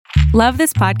Love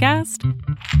this podcast?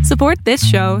 Support this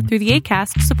show through the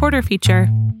Acast supporter feature.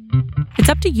 It's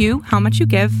up to you how much you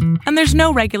give, and there's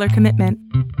no regular commitment.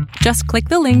 Just click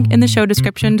the link in the show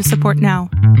description to support now.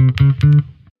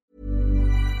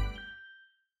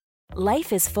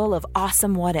 Life is full of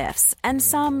awesome what-ifs, and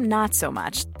some not so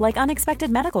much, like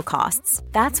unexpected medical costs.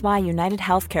 That's why United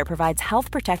Healthcare provides Health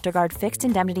Protector Guard fixed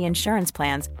indemnity insurance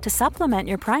plans to supplement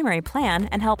your primary plan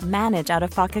and help manage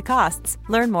out-of-pocket costs.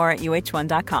 Learn more at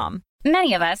uh1.com.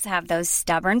 Many of us have those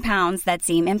stubborn pounds that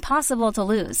seem impossible to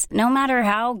lose, no matter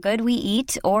how good we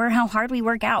eat or how hard we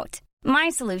work out. My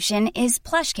solution is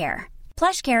PlushCare.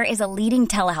 PlushCare is a leading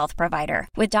telehealth provider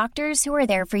with doctors who are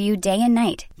there for you day and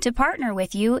night to partner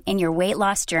with you in your weight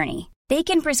loss journey. They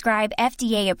can prescribe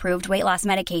FDA-approved weight loss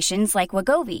medications like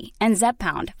Wegovy and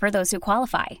Zepbound for those who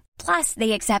qualify. Plus,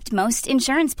 they accept most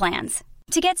insurance plans.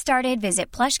 To get started,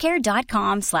 visit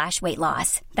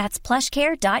plushcare.com/weightloss. That's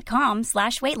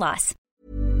plushcare.com/weightloss.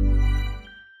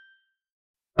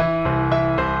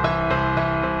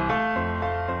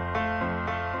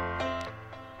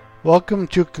 Welcome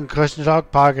to Concussion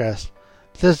Talk Podcast.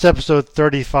 This is episode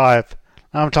 35.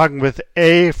 I'm talking with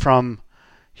A from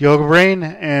Yoga Brain,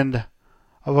 and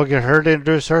I will get her to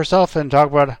introduce herself and talk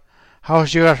about how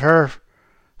she got her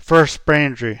first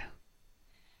brain injury.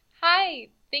 Hi.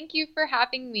 Thank you for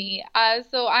having me.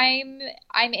 So I'm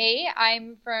A.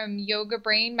 I'm from Yoga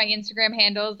Brain. My Instagram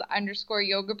handle is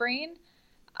 _Yoga Brain.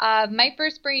 My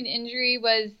first brain injury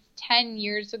was 10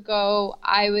 years ago.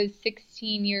 I was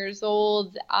 16 years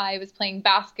old. I was playing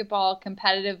basketball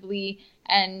competitively,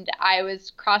 and I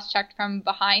was cross-checked from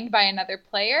behind by another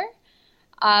player.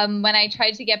 When I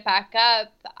tried to get back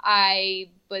up, I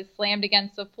was slammed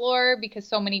against the floor because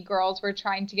so many girls were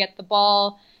trying to get the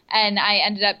ball, and I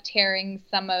ended up tearing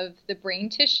some of the brain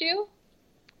tissue.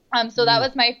 So that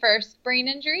was my first brain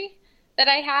injury that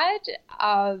I had,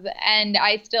 and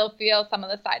I still feel some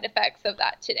of the side effects of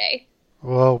that today.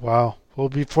 Oh, wow. Well,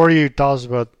 before you tell us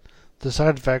about the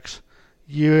side effects,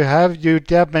 you have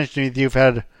mentioned to me that you've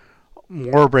had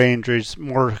more brain injuries,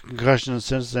 more concussions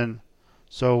since then.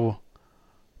 So,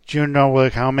 do you know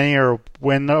like how many or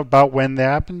when they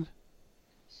happened?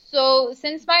 So,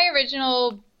 since my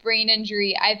original brain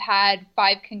injury, I've had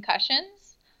 5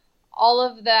 concussions. All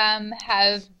of them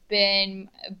have been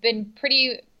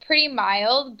pretty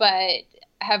mild, but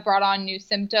have brought on new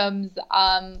symptoms.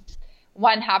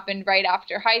 One happened right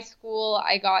after high school.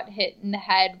 I got hit in the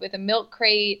head with a milk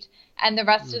crate, and the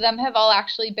rest of them have all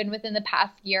actually been within the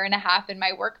past year and a half in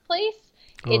my workplace.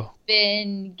 Oh. It's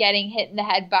been getting hit in the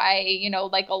head by,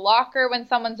 like a locker when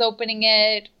someone's opening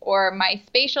it, or my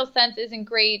spatial sense isn't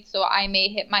great, so I may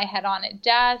hit my head on a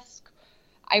desk.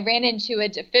 I ran into a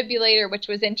defibrillator, which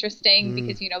was interesting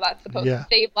because, that's supposed to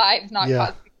save lives, not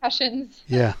cause concussions.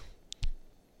 Yeah.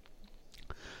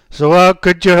 So,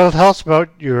 could you tell us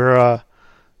about the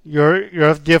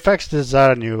effects this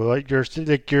had on you, like your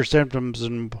symptoms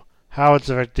and how it's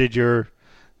affected your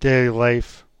daily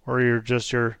life or your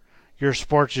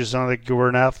sports? You sound like you were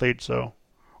an athlete, So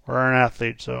I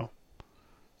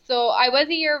was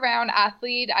a year-round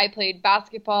athlete. I played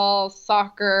basketball,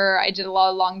 soccer. I did a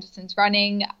lot of long-distance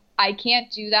running. I can't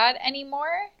do that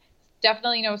anymore.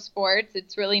 Definitely no sports.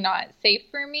 It's really not safe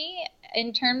for me.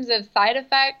 In terms of side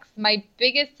effects, my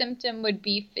biggest symptom would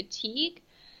be fatigue.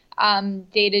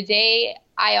 Day to day,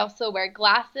 I also wear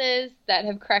glasses that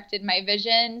have corrected my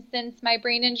vision since my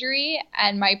brain injury,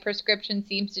 and my prescription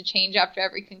seems to change after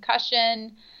every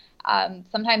concussion.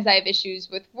 Sometimes I have issues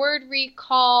with word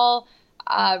recall,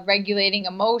 regulating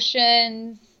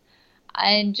emotions,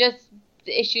 and just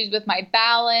issues with my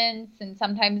balance, and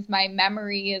sometimes my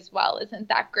memory as well isn't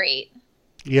that great.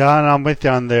 Yeah, and I'm with you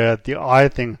on the eye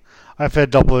thing. I've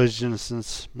had double vision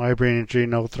since my brain injury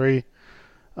in 03.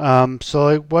 So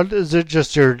like, what is it?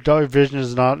 Just your vision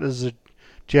is not? Is it?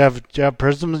 Do you have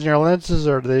prisms in your lenses,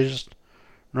 or are they just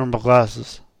normal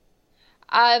glasses?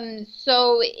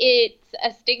 So it's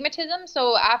astigmatism.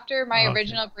 So after my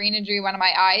original brain injury, one of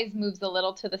my eyes moves a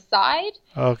little to the side.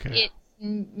 Okay.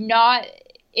 It's not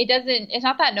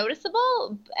that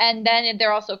noticeable. And then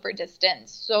they're also for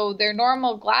distance. So they're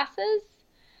normal glasses,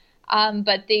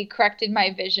 but they corrected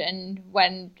my vision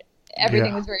when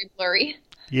everything was very blurry.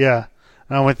 Yeah.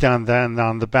 And I went down then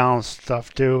on the balance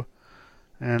stuff too.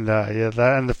 And that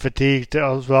and the fatigue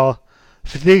as well.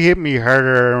 Fatigue hit me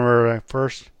harder when I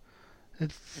first.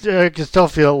 I can still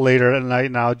feel it later at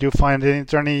night now. Do you find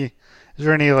anything? Is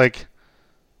there any like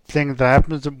thing that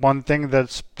happens? One thing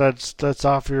that's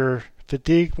off your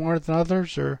fatigue more than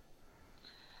others, or?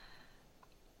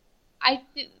 I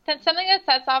think something that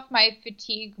sets off my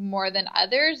fatigue more than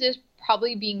others is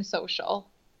probably being social.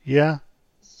 Yeah.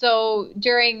 So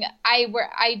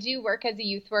I do work as a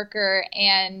youth worker,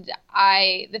 and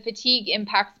the fatigue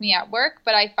impacts me at work,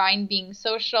 but I find being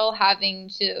social, having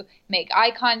to make eye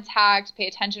contact, pay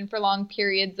attention for long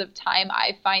periods of time,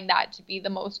 I find that to be the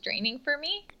most draining for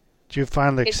me. Do you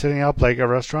find like sitting up like at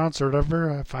restaurants or whatever?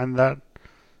 I find that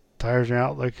tires me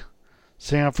out. Like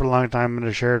sitting up for a long time in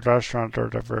a shared restaurant or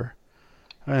whatever,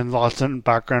 and lots of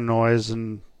background noise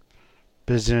and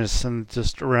busyness and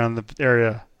just around the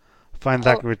area. I find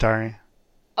that can be tiring.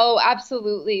 Oh,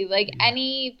 absolutely. Like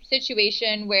any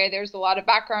situation where there's a lot of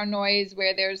background noise,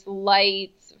 where there's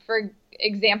lights. For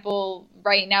example,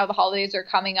 right now the holidays are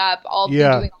coming up. I'll be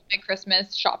doing all my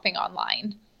Christmas shopping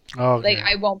online. Oh, okay. Like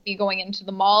I won't be going into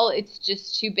the mall. It's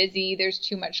just too busy. There's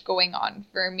too much going on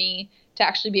for me to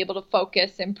actually be able to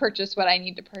focus and purchase what I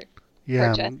need to purchase.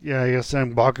 Yeah, I guess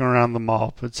I'm walking around the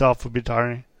mall itself would be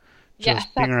tiring.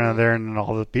 Just being around there and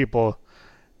all the people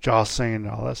jostling and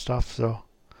all that stuff. So,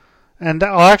 and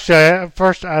actually, I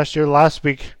first asked you last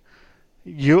week.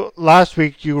 Last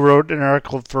week you wrote an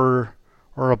article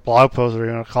or a blog post, or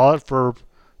you gonna call it, for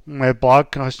my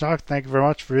blog Concussion Talk. Thank you very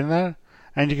much for doing that.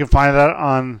 And you can find that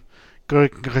on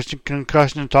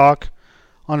Concussion Talk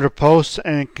under posts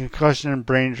and concussion and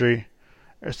brain injury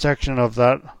section of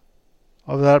that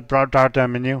drop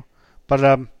down menu. But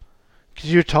could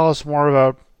you tell us more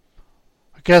about,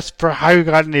 I guess, for how you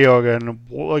got into yoga and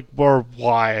like or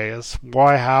why? I guess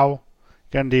how you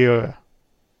got into yoga.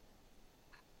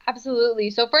 Absolutely.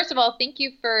 So first of all, thank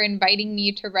you for inviting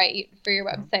me to write for your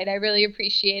website. I really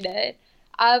appreciate it.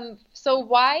 So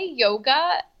why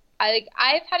yoga?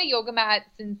 I've had a yoga mat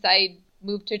since I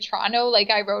moved to Toronto.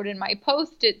 Like I wrote in my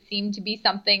post, it seemed to be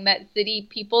something that city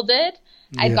people did.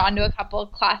 I'd gone to a couple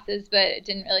of classes, but it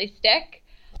didn't really stick.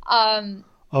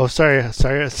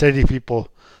 Sorry, city people.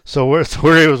 So where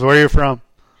are you from?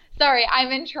 Sorry,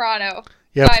 I'm in Toronto.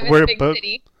 Yeah, so I'm in a big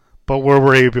city. But where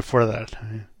were you before that?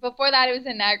 Before that, it was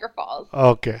in Niagara Falls.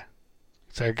 Okay.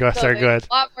 Sorry, go ahead.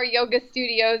 A lot more yoga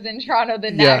studios in Toronto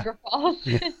than Niagara Falls.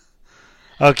 Yeah.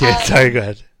 Okay, sorry, go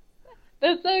ahead.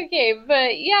 That's okay.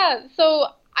 But yeah, so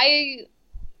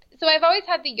I've always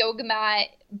had the yoga mat,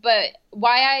 but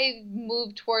why I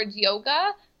moved towards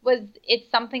yoga was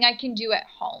it's something I can do at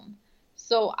home.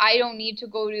 So I don't need to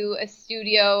go to a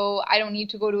studio. I don't need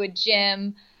to go to a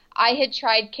gym. I had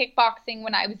tried kickboxing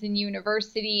when I was in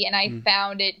university, and I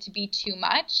found it to be too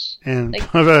much. And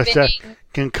like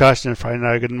concussion, probably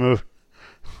not a good move.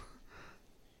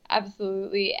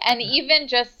 Absolutely. And even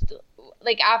just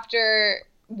like after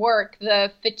work,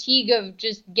 the fatigue of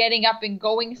just getting up and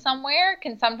going somewhere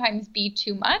can sometimes be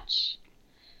too much.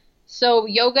 So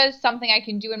yoga is something I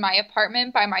can do in my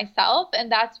apartment by myself,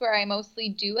 and that's where I mostly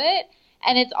do it.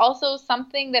 And it's also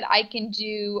something that I can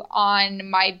do on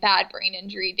my bad brain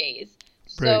injury days.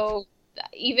 So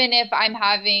even if I'm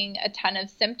having a ton of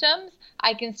symptoms,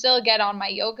 I can still get on my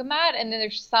yoga mat, and then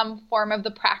there's some form of the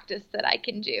practice that I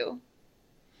can do.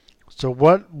 So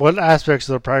what aspects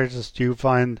of the practice do you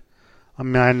find? I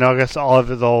mean, I know, I guess all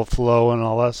of it, the whole flow and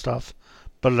all that stuff.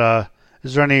 But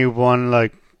is there any one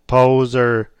like pose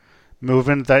or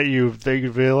movement that you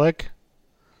really like,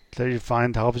 that you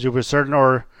find helps you with certain,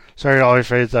 or sorry, I'll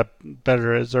rephrase that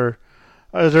better. Is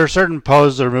there certain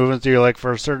poses or movements that you like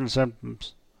for certain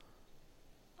symptoms?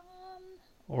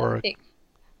 Or if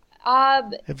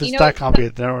it's that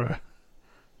complicated, then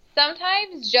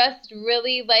sometimes just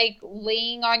really like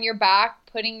laying on your back,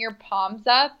 putting your palms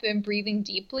up, and breathing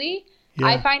deeply. Yeah.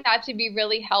 I find that to be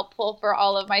really helpful for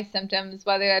all of my symptoms,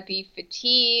 whether that be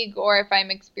fatigue or if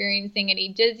I'm experiencing any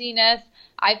dizziness.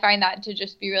 I find that to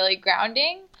just be really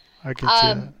grounding. I can see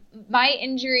that.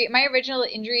 My original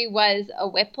injury was a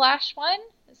whiplash one.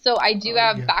 So I do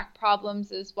have back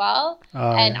problems as well.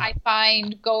 And I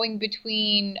find going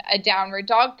between a downward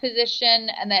dog position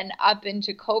and then up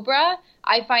into cobra,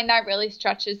 I find that really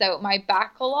stretches out my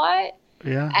back a lot.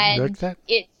 Yeah, and like that?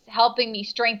 It's helping me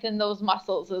strengthen those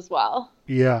muscles as well.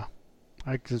 Yeah,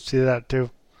 I can see that too.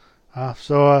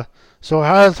 So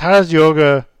how does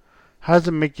yoga, how does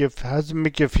it make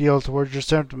you feel towards your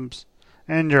symptoms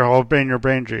and your brain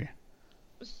injury?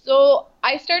 So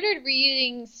I started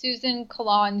reading Susan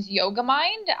Collon's Yoga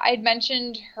Mind. I'd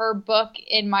mentioned her book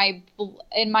in my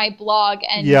blog,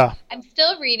 and I'm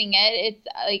still reading it. It's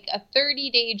like a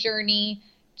 30-day journey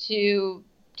to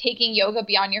taking yoga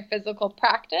beyond your physical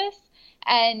practice,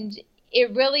 and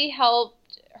it really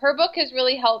helped. Her book has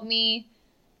really helped me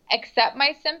accept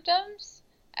my symptoms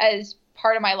as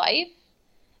part of my life,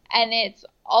 and it's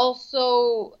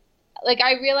also like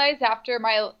I realized after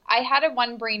I had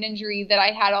one brain injury that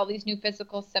I had all these new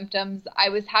physical symptoms. I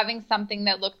was having something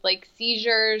that looked like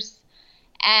seizures,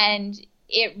 and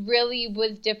it really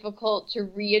was difficult to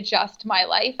readjust my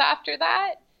life after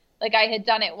that. Like, I had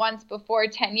done it once before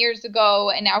 10 years ago,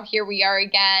 and now here we are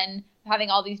again having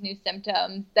all these new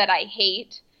symptoms that I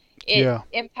hate. It's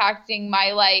impacting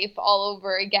my life all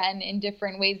over again in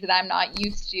different ways that I'm not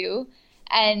used to.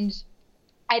 And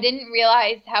I didn't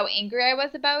realize how angry I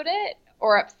was about it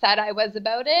or upset I was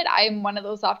about it. I'm one of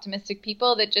those optimistic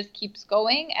people that just keeps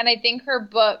going. And I think her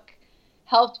book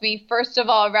helped me, first of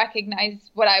all,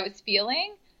 recognize what I was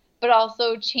feeling, but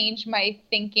also change my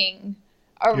thinking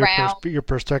around your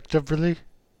perspective, really?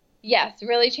 Yes,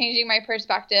 really changing my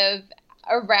perspective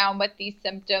around what these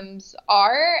symptoms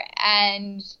are,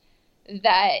 and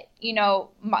that, you know,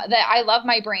 that I love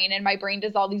my brain, and my brain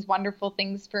does all these wonderful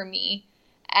things for me.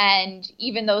 And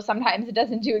even though sometimes it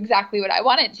doesn't do exactly what I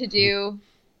want it to do,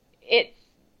 it's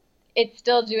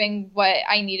still doing what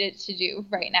I need it to do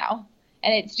right now,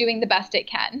 and it's doing the best it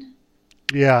can.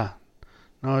 Yeah.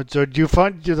 No, so do you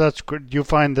find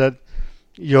that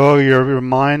your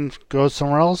mind goes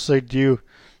somewhere else? Like, do you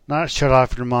not shut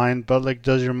off your mind, but like,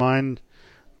 does your mind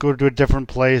go to a different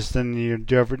place than you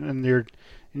do in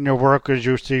your work? As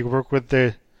you work with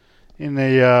in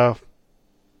the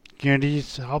community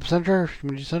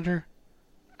center?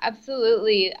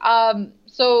 Absolutely.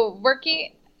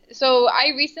 So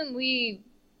I recently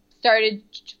started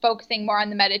focusing more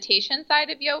on the meditation side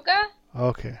of yoga.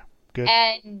 Okay. Good.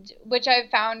 And which I've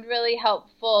found really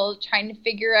helpful, trying to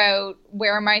figure out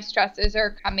where my stresses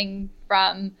are coming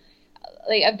from.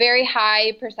 Like, a very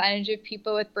high percentage of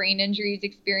people with brain injuries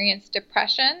experience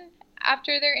depression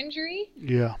after their injury.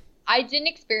 Yeah. I didn't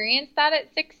experience that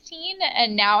at 16,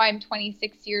 and now I'm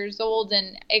 26 years old,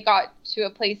 and it got to a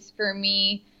place for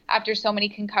me after so many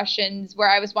concussions where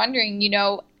I was wondering, you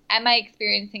know, am I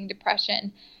experiencing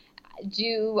depression?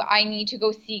 Do I need to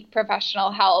go seek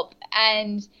professional help?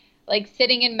 And like,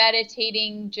 sitting and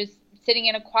meditating, just sitting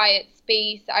in a quiet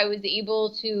space, I was able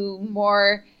to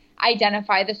more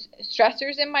identify the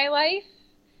stressors in my life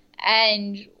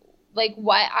and like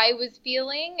what I was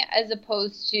feeling, as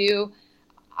opposed to,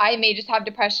 I may just have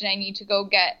depression, I need to go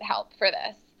get help for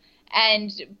this.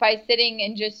 And by sitting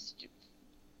and just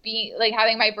being like,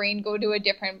 having my brain go to a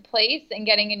different place and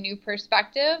getting a new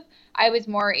perspective, I was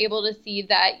more able to see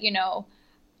that, you know,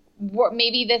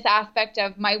 maybe this aspect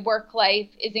of my work life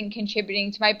isn't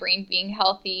contributing to my brain being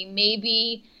healthy.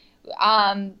 Maybe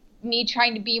me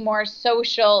trying to be more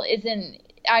social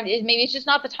maybe it's just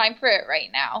not the time for it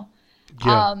right now.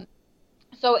 Yeah.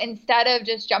 So instead of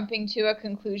just jumping to a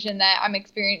conclusion that I'm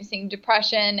experiencing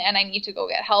depression and I need to go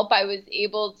get help, I was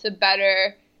able to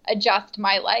better adjust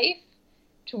my life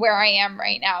to where I am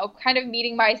right now, kind of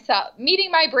meeting my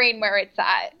brain where it's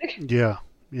at. Yeah.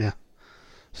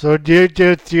 So do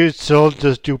you still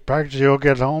just do practice yoga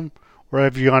at home, or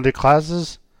have you gone to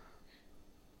classes?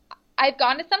 I've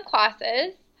gone to some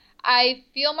classes. I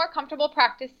feel more comfortable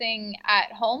practicing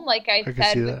at home. Like I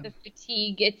said, with the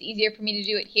fatigue, it's easier for me to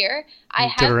do it here. I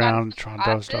have get around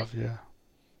Toronto stuff, yeah.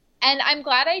 And I'm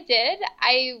glad I did.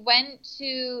 I went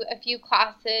to a few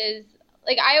classes.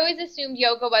 Like, I always assumed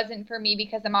yoga wasn't for me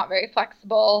because I'm not very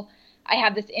flexible. I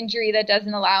have this injury that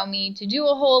doesn't allow me to do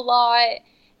a whole lot.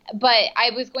 But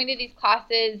I was going to these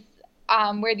classes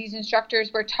where these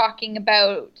instructors were talking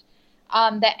about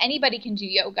that anybody can do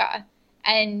yoga,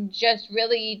 and just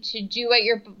really to do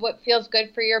what feels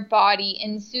good for your body.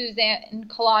 In Suzanne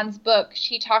Collon's book,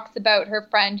 she talks about her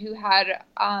friend who had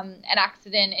an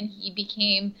accident and he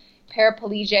became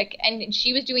paraplegic, and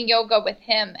she was doing yoga with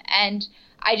him. And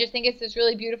I just think it's this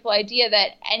really beautiful idea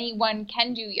that anyone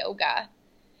can do yoga.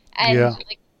 And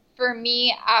like, for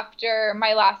me, after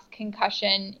my last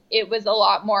concussion, it was a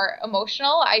lot more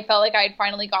emotional. I felt like I had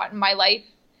finally gotten my life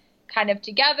kind of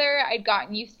together. I'd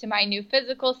gotten used to my new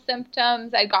physical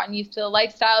symptoms. I'd gotten used to the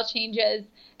lifestyle changes.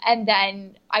 And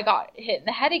then I got hit in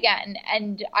the head again.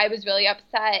 And I was really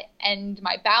upset. And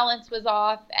my balance was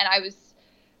off. And I was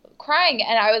crying.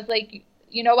 And I was like,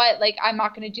 you know what? Like, I'm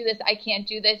not going to do this. I can't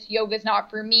do this. Yoga's not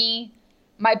for me.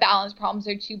 My balance problems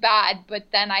are too bad. But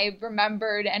then I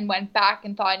remembered and went back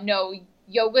and thought, no,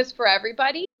 yoga's for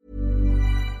everybody.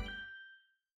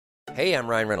 Hey, I'm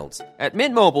Ryan Reynolds. At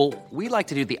Mint Mobile, we like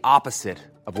to do the opposite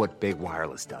of what Big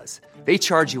Wireless does. They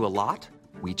charge you a lot,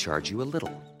 we charge you a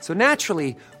little. So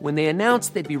naturally, when they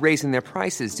announced they'd be raising their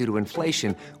prices due to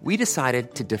inflation, we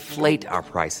decided to deflate our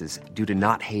prices due to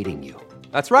not hating you.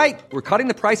 That's right. We're cutting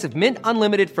the price of Mint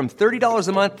Unlimited from $30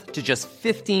 a month to just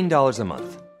 $15 a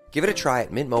month. Give it a try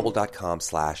at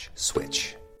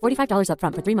mintmobile.com/switch. $45 up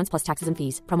front for 3 months plus taxes and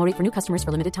fees. Promo rate for new customers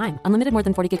for limited time. Unlimited more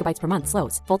than 40 gigabytes per month.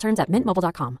 Slows full terms at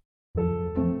mintmobile.com.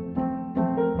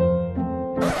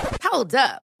 Hold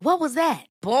up. What was that?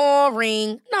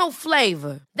 Boring. No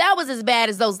flavor. That was as bad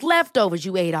as those leftovers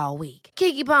you ate all week.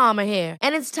 Keke Palmer here,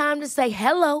 and it's time to say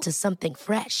hello to something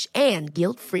fresh and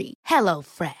guilt-free. Hello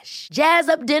Fresh. Jazz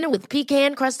up dinner with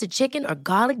pecan-crusted chicken or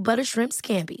garlic butter shrimp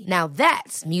scampi. Now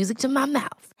that's music to my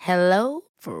mouth. Hello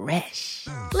Fresh.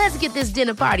 Let's get this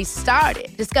dinner party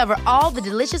started. Discover all the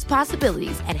delicious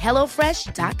possibilities at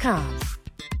hellofresh.com.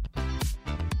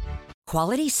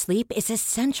 Quality sleep is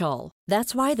essential.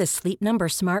 That's why the Sleep Number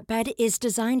Smart Bed is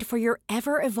designed for your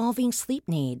ever-evolving sleep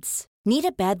needs. Need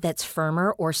a bed that's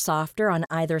firmer or softer on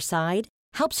either side?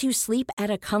 Helps you sleep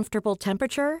at a comfortable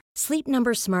temperature? Sleep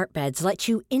Number Smart Beds let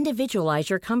you individualize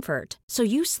your comfort, so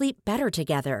you sleep better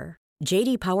together.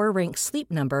 J.D. Power ranks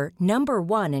Sleep Number number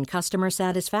 1 in customer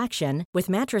satisfaction with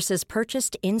mattresses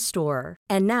purchased in-store.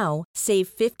 And now, save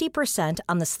 50%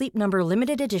 on the Sleep Number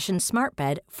Limited Edition Smart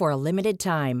Bed for a limited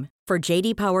time. For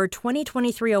J.D. Power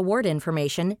 2023 award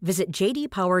information, visit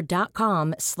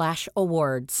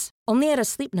jdpower.com/awards. Only at a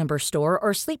Sleep Number store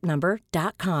or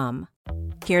sleepnumber.com.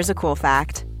 Here's a cool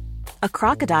fact. A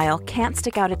crocodile can't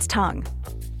stick out its tongue.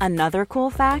 Another cool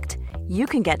fact, you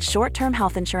can get short-term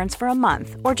health insurance for a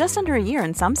month or just under a year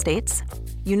in some states.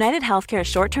 United Healthcare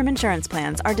short-term insurance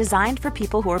plans are designed for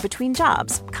people who are between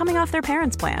jobs, coming off their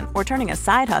parents' plan, or turning a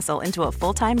side hustle into a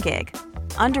full-time gig.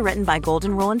 Underwritten by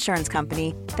Golden Rule Insurance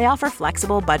Company, they offer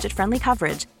flexible, budget-friendly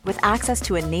coverage with access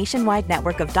to a nationwide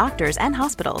network of doctors and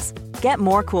hospitals. Get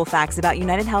more cool facts about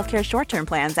United Healthcare short-term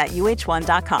plans at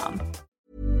uh1.com.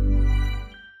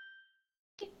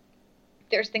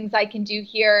 There's things I can do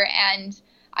here, and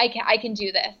I can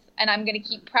do this. And I'm going to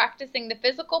keep practicing the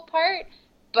physical part,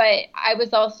 but I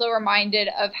was also reminded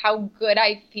of how good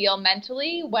I feel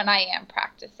mentally when I am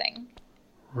practicing.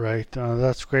 Right,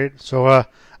 that's great. So,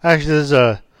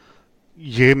 actually,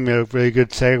 you gave me a really good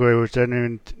segue, which I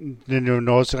didn't even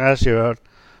know I was going to ask you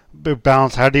about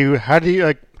balance. How do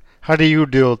you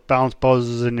deal with balance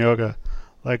poses in yoga,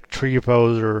 like tree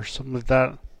pose or something like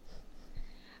that?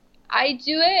 I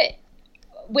do it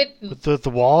with the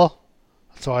wall.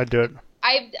 That's how I do it.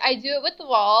 I do it with the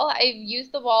wall. I've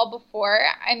used the wall before.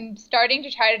 I'm starting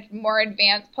to try more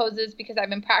advanced poses because I've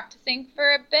been practicing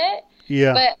for a bit.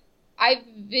 Yeah. But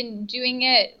I've been doing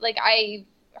it, like I've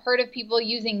heard of people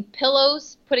using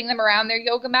pillows, putting them around their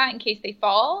yoga mat in case they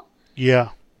fall. Yeah.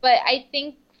 But I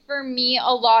think for me,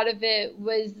 a lot of it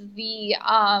was the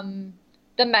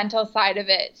mental side of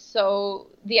it. So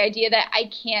the idea that I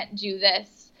can't do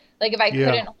this. Like if I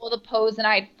couldn't hold a pose and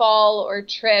I'd fall or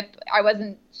trip, I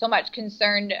wasn't so much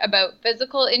concerned about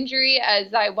physical injury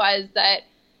as I was that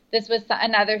this was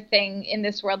another thing in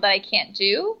this world that I can't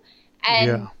do.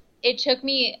 And it took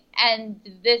me, and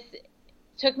this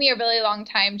took me a really long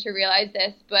time to realize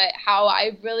this, but how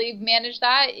I really manage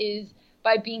that is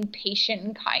by being patient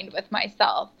and kind with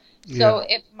myself. So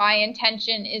if my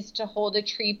intention is to hold a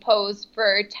tree pose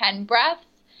for 10 breaths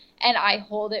and I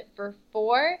hold it for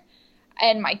 4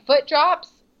 and my foot drops,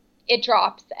 it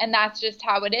drops. And that's just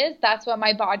how it is. That's what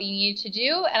my body needed to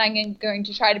do. And I'm going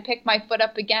to try to pick my foot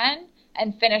up again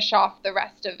and finish off the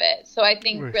rest of it. So I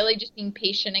think really just being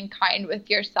patient and kind with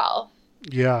yourself.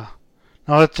 Yeah.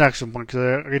 No, that's an excellent point,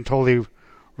 because I can totally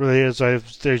really, as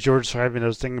you were describing, I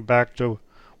was thinking back to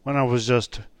when I was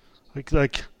just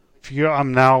like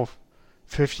I'm now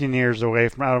 15 years away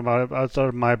from outside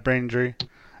of my brain injury,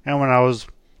 and when I was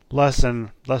less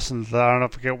than that, I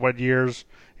don't forget what years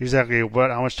exactly,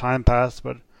 how much time passed,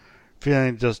 but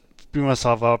feeling just beating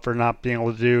myself up for not being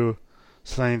able to do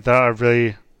something that I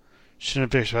really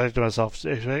shouldn't have expected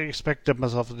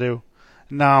myself to do.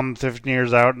 And now I'm 15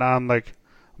 years out, now I'm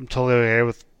totally okay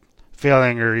with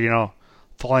failing or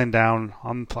falling down.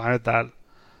 I'm fine with that,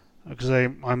 because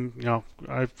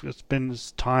it's been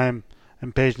this time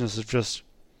and patience of just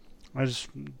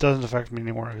doesn't affect me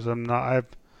anymore, because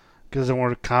I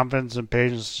want confidence and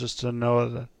patience just to know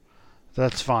that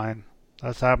that's fine.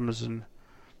 That happens, and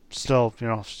still,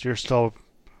 you're still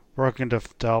working to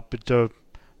help it to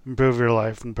improve your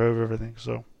life, improve everything.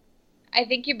 So I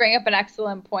think you bring up an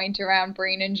excellent point around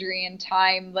brain injury and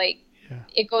time.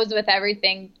 It goes with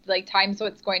everything. Like, time's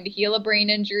what's going to heal a brain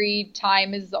injury.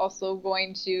 Time is also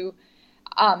going to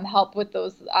help with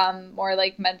those more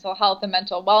like mental health and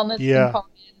mental wellness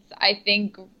components. I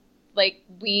think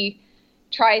we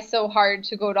try so hard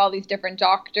to go to all these different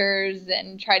doctors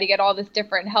and try to get all this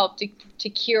different help to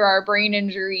cure our brain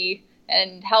injury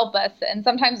and help us. And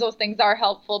sometimes those things are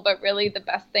helpful, but really the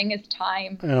best thing is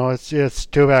time. It's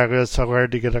too bad. It's so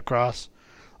hard to get across.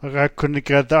 I couldn't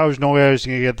get that. There was no way I was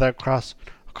going to get that across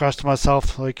to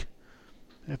myself. 10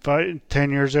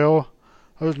 years ago,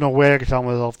 there was no way I could tell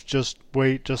myself, just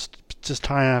wait, just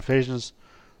time and have patience.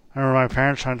 I remember my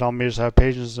parents trying to tell me just have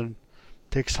patience, and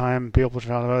takes time. People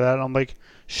talk about that. I'm like,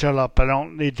 shut up. I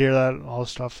don't need to hear that, all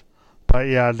this stuff. But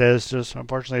yeah, it is just,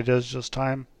 unfortunately, it is just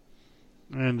time.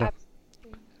 And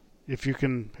if you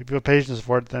have patience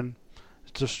for it, then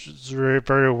it's very,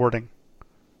 very rewarding.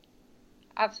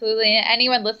 Absolutely. And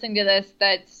anyone listening to this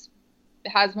that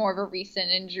has more of a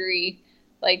recent injury,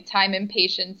 like, time and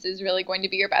patience is really going to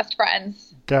be your best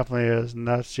friends. Definitely is. And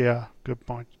that's, yeah, good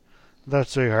point.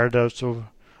 That's really hard to, so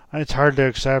it's hard to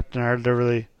accept and hard to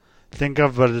really think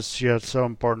of, but it's so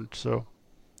important. So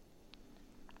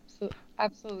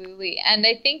absolutely. And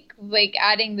I think, like,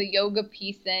 adding the yoga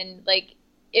piece in, like,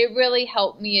 it really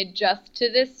helped me adjust to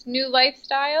this new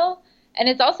lifestyle. And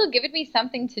it's also given me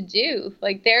something to do.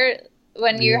 Like,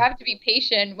 when you have to be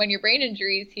patient when your brain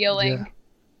injury is healing,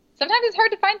 sometimes it's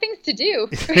hard to find things to do.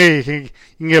 You can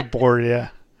get bored, yeah.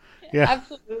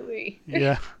 Absolutely.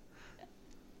 Yeah.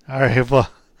 All right, well,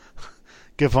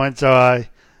 good point. So,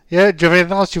 do you have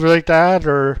anything else you would like to add,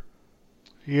 or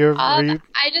I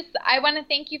want to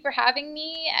thank you for having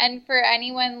me, and for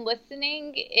anyone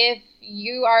listening, if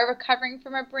you are recovering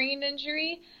from a brain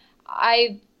injury,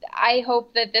 I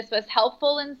hope that this was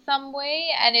helpful in some way,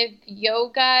 and if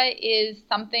yoga is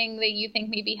something that you think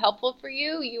may be helpful for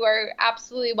you, you are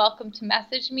absolutely welcome to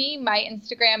message me. My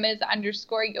Instagram is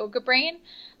 _yogabrain.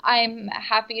 I'm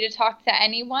happy to talk to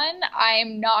anyone.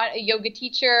 I'm not a yoga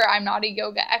teacher. I'm not a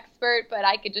yoga expert, but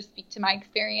I could just speak to my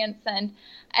experience, and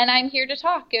I'm here to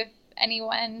talk if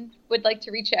anyone would like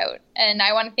to reach out. And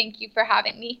I want to thank you for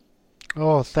having me.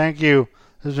 Oh, thank you.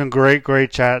 This has been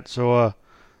great chat. So,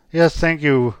 yes, thank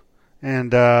you.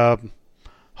 And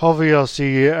hopefully I'll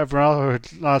see you. Everyone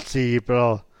else, not see you,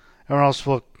 but everyone else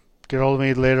will get hold of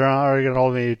me later on, or get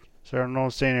hold of me. So I don't know what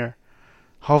I'm saying here.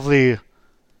 Hopefully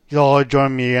you'll all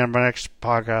join me again for my next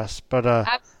podcast. But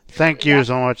thank you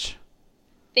so much.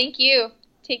 Thank you.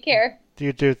 Take care.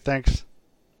 You too. Thanks.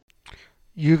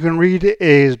 You can read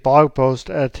A's blog post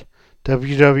at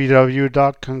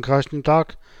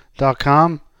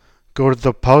www.concussiontalk.com. Go to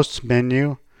the posts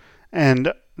menu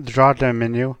and the drop-down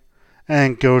menu,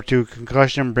 and go to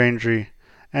concussion brain injury,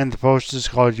 and the post is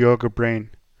called Yoga Brain.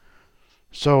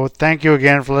 So thank you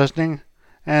again for listening,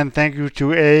 and thank you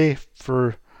to A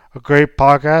for a great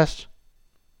podcast.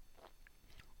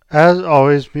 As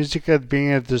always, music at the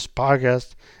beginning of this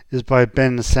podcast is by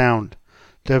Ben Sound.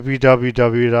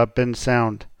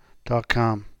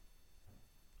 www.bensound.com.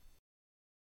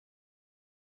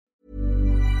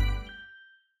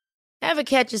 Ever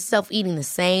catch yourself eating the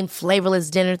same flavorless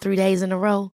dinner 3 days in a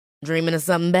row? Dreaming of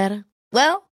something better?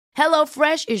 Well,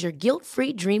 HelloFresh is your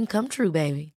guilt-free dream come true,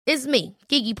 baby. It's me,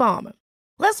 Keke Palmer.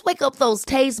 Let's wake up those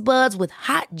taste buds with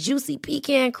hot, juicy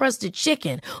pecan-crusted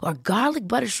chicken or garlic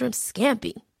butter shrimp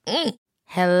scampi.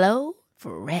 Hello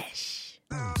Fresh.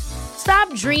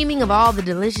 Stop dreaming of all the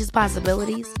delicious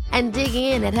possibilities and dig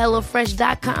in at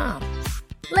HelloFresh.com.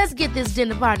 Let's get this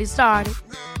dinner party started.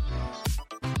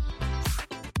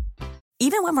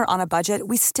 Even when we're on a budget,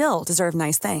 we still deserve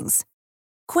nice things.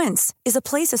 Quince is a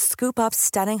place to scoop up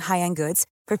stunning high-end goods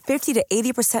for 50 to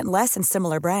 80% less than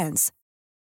similar brands.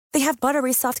 They have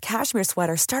buttery soft cashmere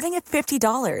sweaters starting at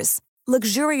 $50,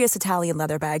 luxurious Italian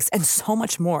leather bags, and so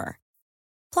much more.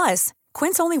 Plus,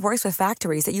 Quince only works with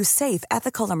factories that use safe,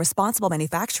 ethical, and responsible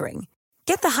manufacturing.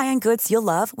 Get the high-end goods you'll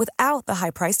love without the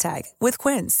high price tag with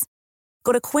Quince.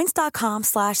 Go to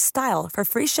quince.com/style for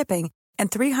free shipping and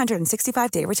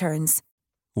 365-day returns.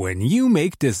 When you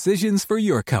make decisions for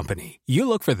your company, you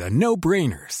look for the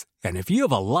no-brainers. And if you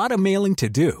have a lot of mailing to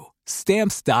do,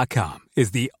 Stamps.com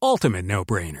is the ultimate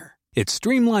no-brainer. It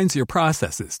streamlines your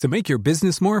processes to make your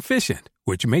business more efficient,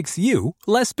 which makes you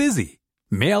less busy.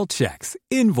 Mail checks,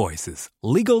 invoices,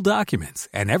 legal documents,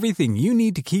 and everything you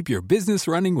need to keep your business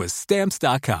running with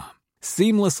Stamps.com.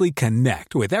 Seamlessly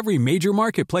connect with every major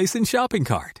marketplace and shopping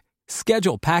cart.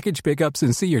 Schedule package pickups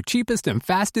and see your cheapest and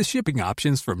fastest shipping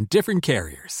options from different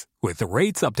carriers, with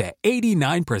rates up to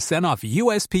 89% off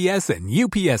USPS and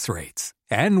UPS rates.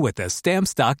 And with the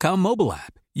Stamps.com mobile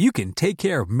app, you can take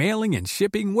care of mailing and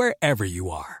shipping wherever you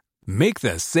are. Make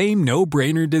the same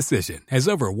no-brainer decision as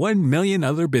over 1 million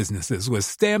other businesses with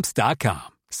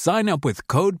Stamps.com. Sign up with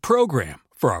code PROGRAM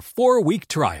for a 4-week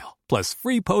trial, plus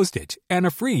free postage and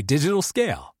a free digital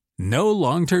scale. No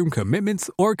long-term commitments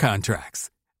or contracts.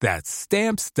 That's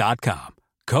Stamps.com.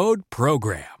 Code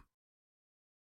PROGRAM.